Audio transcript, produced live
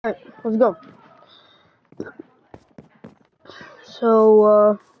let's go.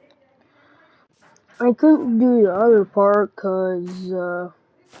 So, I couldn't do the other part because,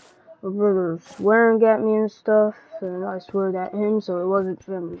 my brother was swearing at me and stuff, and I sweared at him, so it wasn't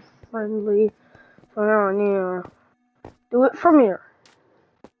family friendly. So now I need to do it from here.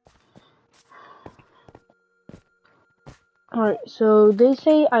 Alright, so they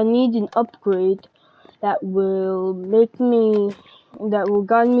say I need an upgrade that will guide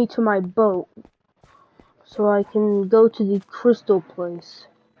me to my boat, so I can go to the crystal place.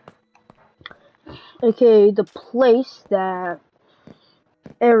 Okay, the place that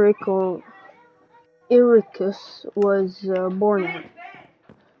Eric or Ericus was born at.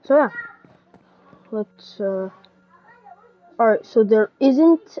 So yeah, let's alright, so there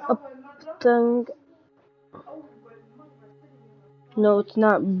isn't a thing. No, it's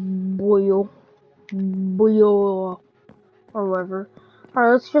not Boyle or whatever.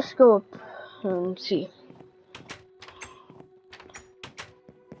 Alright, let's just go up and see.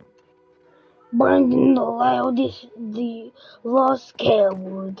 Bringing the loudest, the lost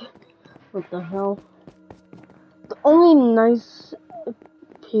Calwood. What the hell? The only nice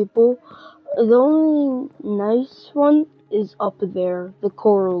one is up there. The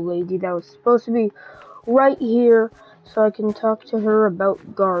coral lady that was supposed to be right here, so I can talk to her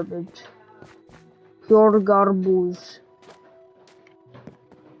about garbage. Pure garbage.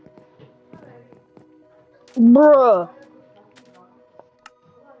 Bruh.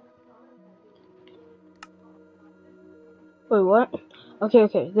 Wait, what?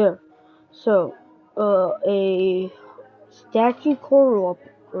 Okay, there. So, a statue coral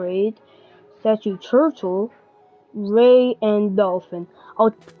upgrade, statue turtle, ray, and dolphin.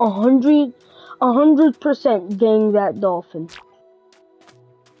 I'll 100% gang that dolphin.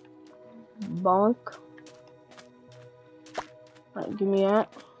 Bonk. Alright, give me that.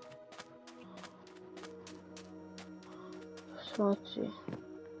 So let's see.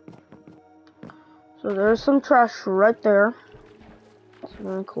 So there's some trash right there. So I'm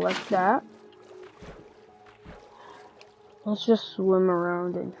gonna collect that. Let's just swim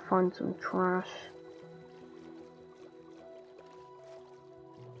around and find some trash.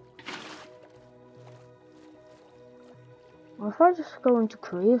 What if I just go into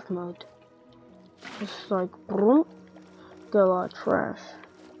creative mode? Just like, boom, get a lot of trash.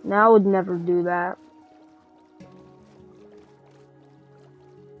 Now I would never do that.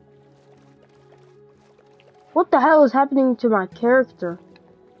 What the hell is happening to my character?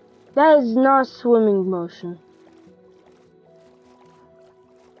 That is not swimming motion.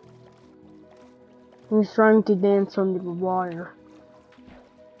 He's trying to dance under the water.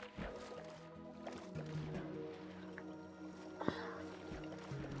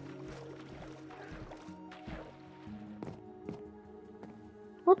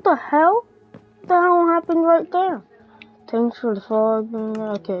 What the hell? What the hell happened right there? Thanks for the following.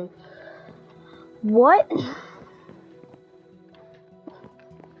 Okay. What?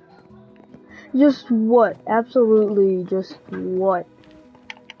 Just what? Absolutely just what?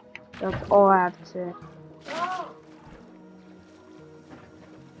 That's all I have to say.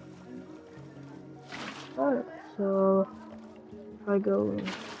 Alright, so I go.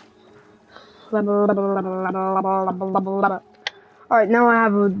 Alright, now I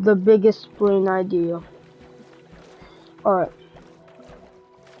have the biggest brain idea. Alright.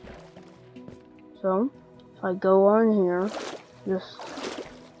 So, if I go on here, just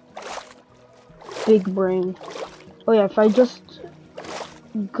big brain. Oh yeah, if I just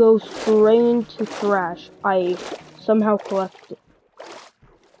go straight into trash, I somehow collect it.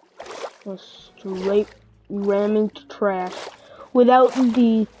 Go straight ram into trash without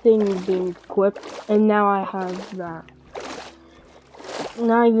the thing being equipped, and now I have that.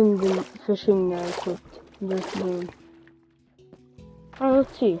 Not even the fishing net equipped. Just boom. Alright,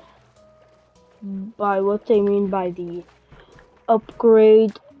 let's see. By what they mean by the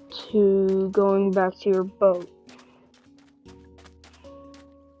upgrade to going back to your boat.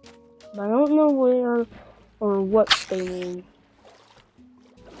 But I don't know where or what they mean.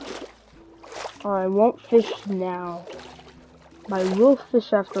 Alright, I won't fish now. But I will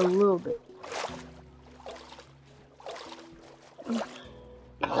fish after a little bit.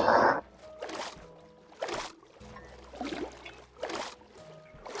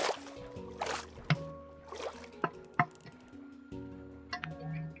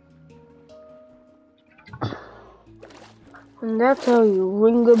 And that's how you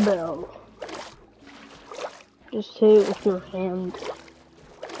ring a bell. Just say it with your hand.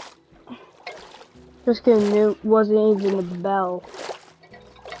 Just kidding, it wasn't even a bell.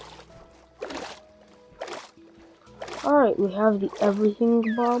 Alright, we have the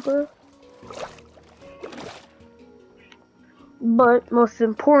everything bobber. But most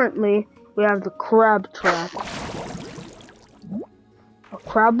importantly, we have the crab trap. A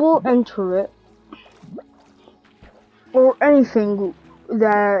crab will enter it, or anything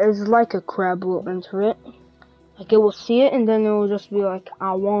that is like a crab will enter it. Like it will see it and then it will just be like,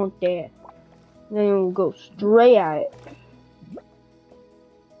 I want that. Then it will go straight at it.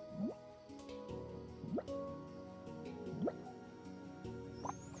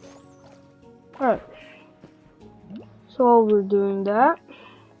 Alright. So while we're doing that,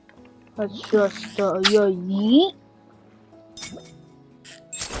 let's just yeet.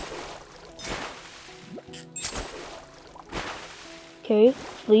 Okay,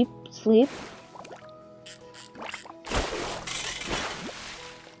 sleep, sleep.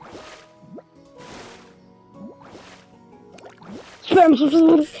 Spam,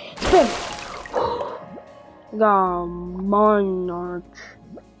 spam, spam. Got monarch.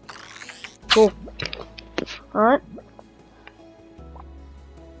 Cool. Alright.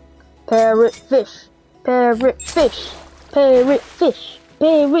 Parrot fish. Parrot fish. Parrot fish.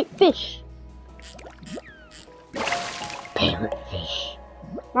 Parrot fish. Parrot fish.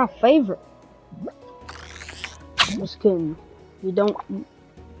 My favorite. Just kidding. You don't.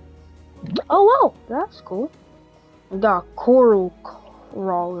 Oh wow, that's cool. I got a coral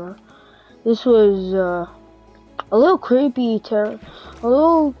crawler. This was a little creepy, a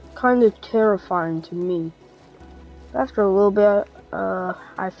little kind of terrifying to me. After a little bit,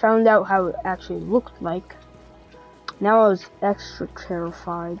 I found out how it actually looked like. Now I was extra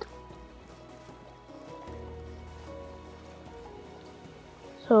terrified.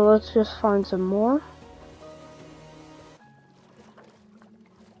 So let's just find some more.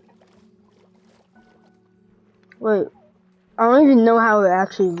 Wait, I don't even know how it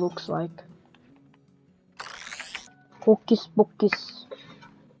actually looks like. Hocus pocus.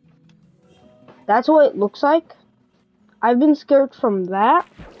 That's what it looks like. I've been scared from that.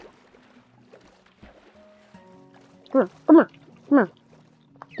 Come here, come here, come here.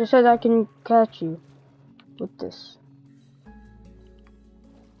 They said I can catch you with this.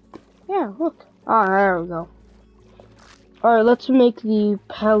 Yeah, look. Ah, there we go. Alright, let's make the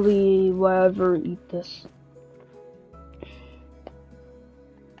Pelly whatever eat this.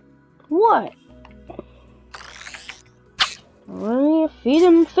 What? Let me feed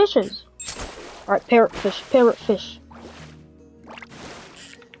him fishes. Alright, parrot fish, parrot fish.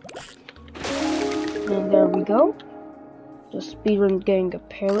 And there we go. Just speedrun getting a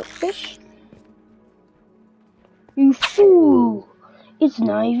parrot fish. You fool! It's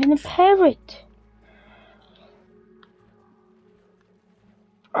not even a parrot.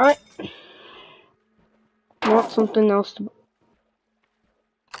 Alright. Want something else to...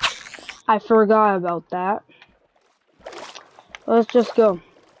 I forgot about that. Let's just go.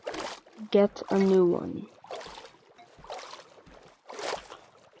 Get a new one.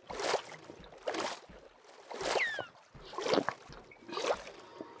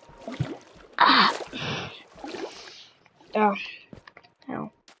 Ah! Ow.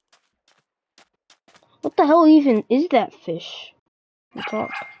 Ow. What the hell even is that fish? I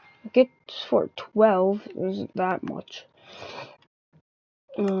get for 12, it isn't that much.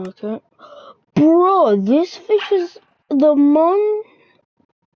 Okay. Bro, this fish is the monarch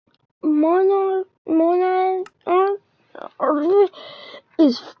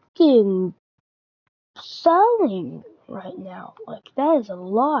is fucking selling right now. Like, that is a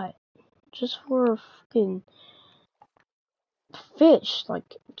lot. Just for a fucking fish.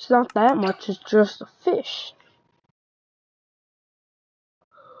 Like, it's not that much, it's just a fish.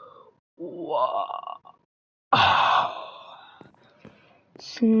 Wow.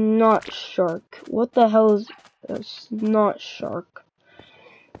 Snot shark. What the hell is a snot shark?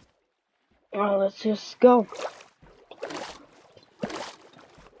 Alright, let's just go.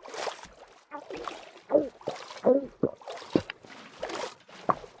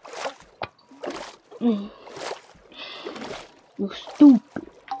 You stupid.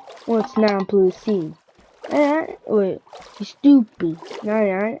 What's 9 plus 10? Wait, you stupid.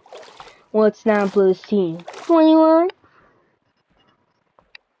 Nah. What's 9 plus 10? 21?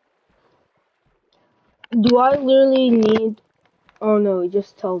 Do I literally need... Oh no, it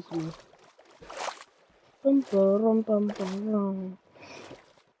just tells me.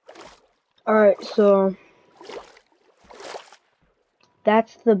 Alright, so...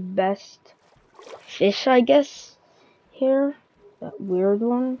 That's the best fish, I guess, here. That weird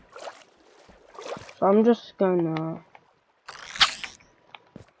one. So I'm just gonna...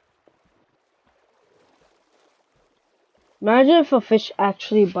 Imagine if a fish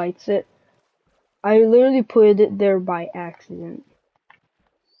actually bites it. I literally put it there by accident.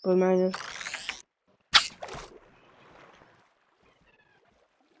 But man,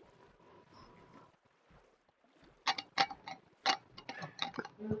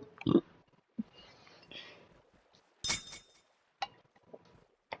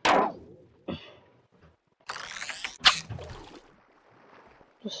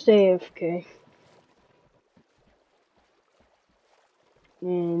 just stay AFK.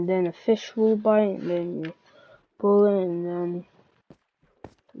 And then a fish will bite, and then you pull it, and then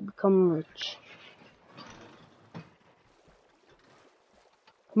you become rich.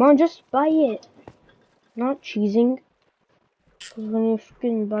 Come on, just buy it. Not cheesing. Because when you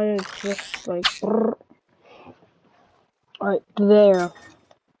freaking buy it, it's just like... Alright, there.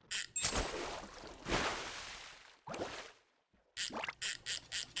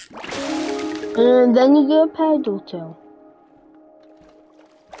 And then you get a paddle tail.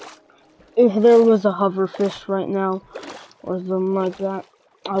 If there was a hoverfish right now, or something like that,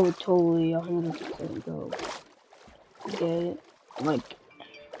 I would totally 100% go get it. Like,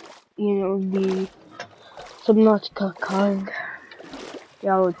 you know, the Subnautica kind.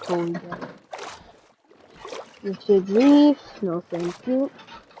 Yeah, I would totally get it. You should leave. No, thank you.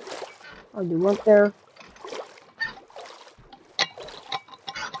 I do want there.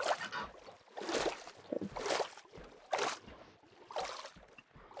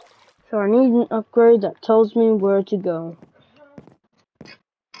 So I need an upgrade that tells me where to go.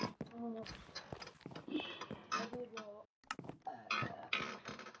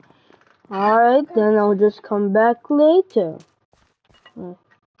 Alright, then I'll just come back later.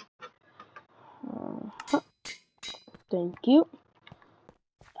 Thank you.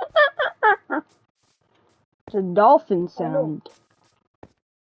 It's a dolphin sound.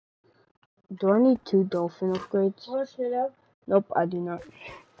 Do I need 2 dolphin upgrades? Nope, I do not.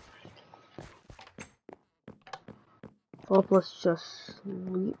 Well, let's just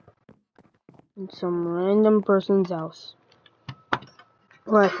sleep in some random person's house.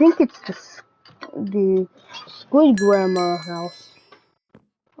 Well, I think it's the Squid Grandma house.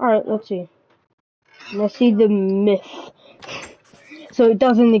 Alright, let's see. Let's see the myth. So it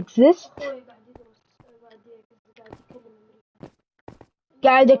doesn't exist?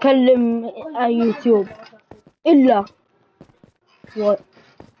 قاعد أكلم يوتيوب إلا what?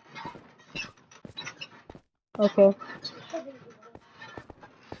 Okay.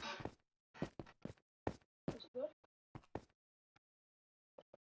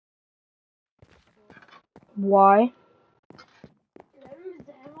 Why?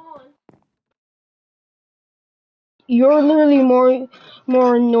 You're literally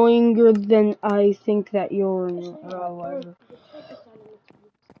more annoying than I think that you're. Whatever.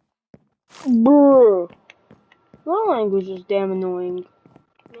 Bro, your language is damn annoying.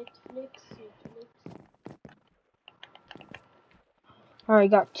 Alright,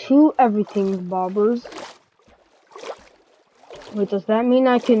 got 2 everything bobbers. Wait, does that mean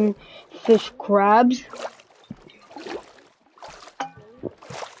I can fish crabs?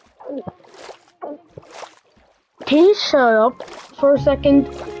 Can you shut up for a second?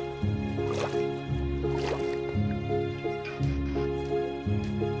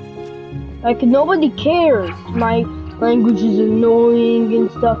 Like, nobody cares. My language is annoying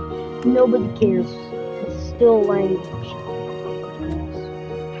and stuff. Nobody cares. It's still language.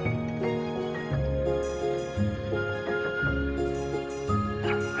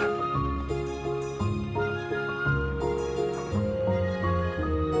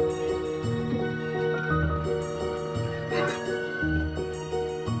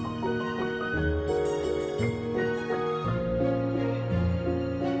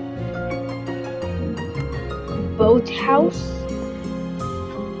 Boathouse?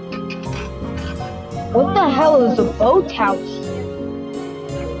 What the hell is a boathouse?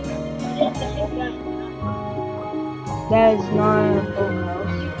 That is not a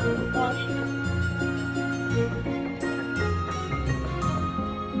boathouse.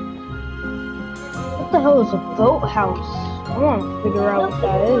 What the hell is a boathouse? I want to figure out what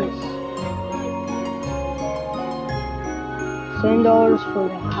that is. $10 for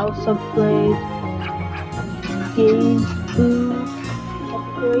the house upgrade. Gaze boo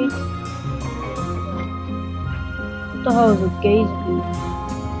upgrade. What the hell is a gaze boo?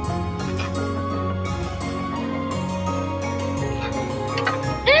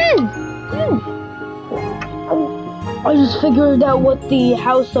 I just figured out what the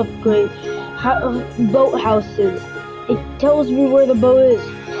house upgrade boat house is. It tells me where the boat is.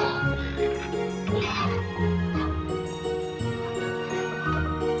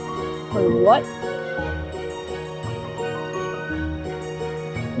 Wait, what?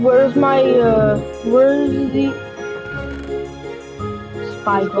 where's my, where's the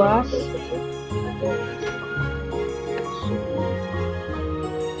spyglass?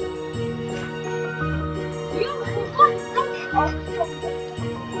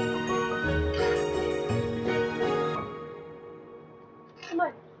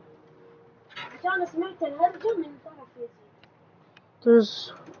 عشان سمعت الهرجة من طرف يزيد.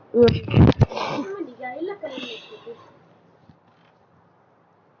 There's, ماني قايل لك أنا نسيت.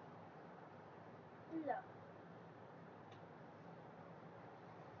 لا.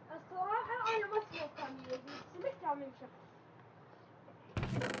 الصراحة أنا ما سمعتها من يزيد، سمعتها من شخص.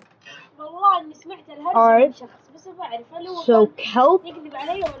 والله إني سمعت الهرجة من شخص، بس بعرف هل هو so kelp يكذب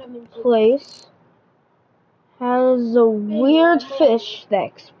علي ولا من جد. place has a weird fish that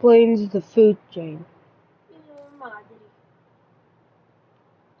explains the food chain. ما أدري.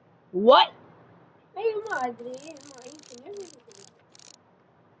 What? أيوة ما أدري، ما يمكن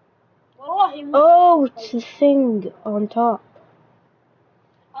والله Oh, it's the thing on top.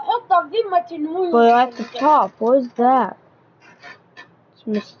 أحطها بذمة إنه But at the top, what is that? It's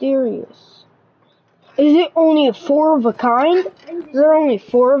mysterious. Is it only 4 of a kind? Is there only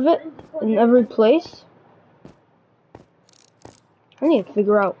 4 of it in every place? I need to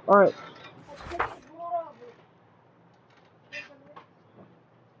figure out. Alright.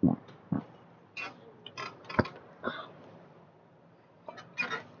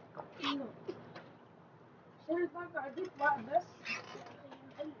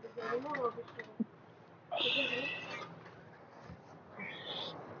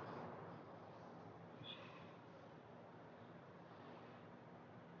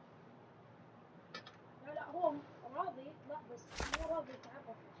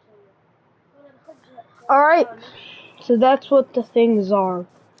 Alright, so that's what the things are.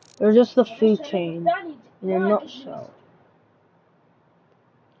 They're just the food chain in a nutshell.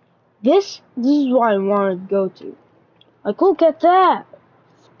 This is what I wanted to go to. Like, look at that!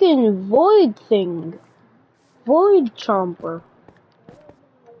 Fucking void thing. Void chomper.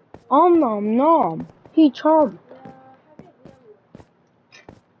 Om nom nom. He chomp.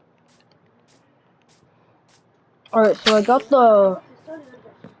 Alright, so I got the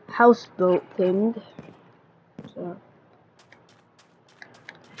houseboat thing. So.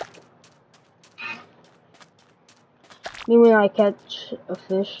 Maybe when I catch a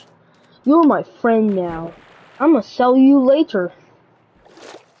fish. You're my friend now. I'm gonna sell you later.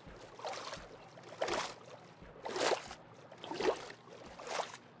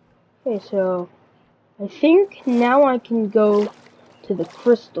 Okay, so I think now I can go to the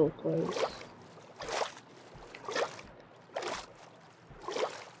crystal place.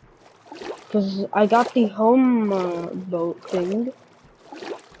 Because I got the home boat thing.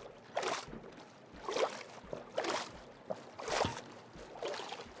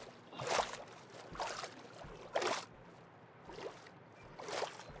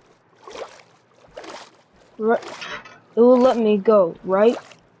 Right. It will let me go, right?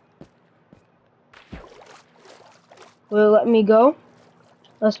 Will it let me go?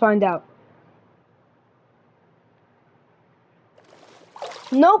 Let's find out.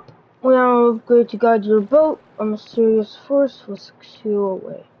 Nope. We are going to guide your boat. A mysterious force will suck you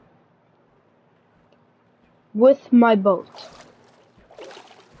away. With my boat.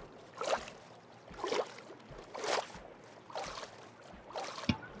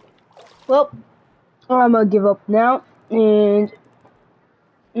 Well, I'm gonna give up now, and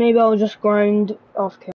maybe I'll just grind off camera.